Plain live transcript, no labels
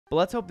But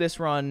let's hope this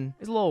run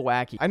is a little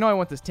wacky. I know I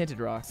want this tinted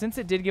rock. Since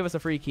it did give us a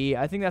free key,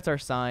 I think that's our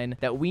sign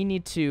that we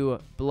need to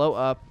blow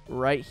up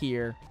right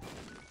here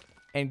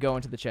and go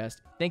into the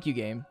chest. Thank you,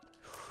 game.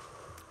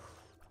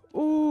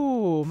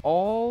 Ooh,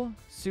 all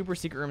super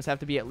secret rooms have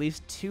to be at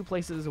least 2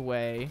 places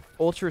away.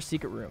 Ultra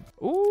secret room.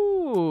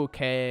 Ooh,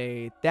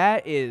 okay.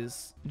 That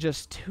is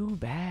just too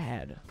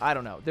bad. I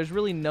don't know. There's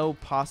really no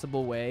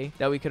possible way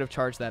that we could have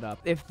charged that up.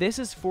 If this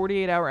is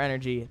 48-hour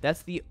energy,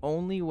 that's the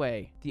only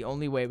way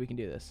we can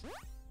do this.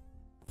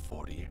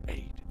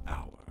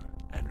 48-hour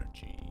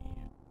energy.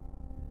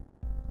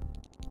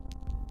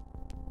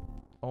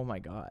 Oh my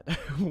God.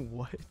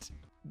 What?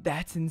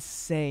 That's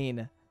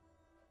insane.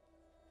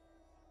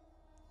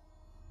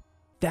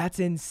 That's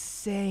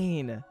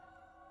insane.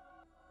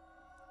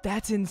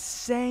 That's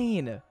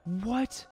insane. What?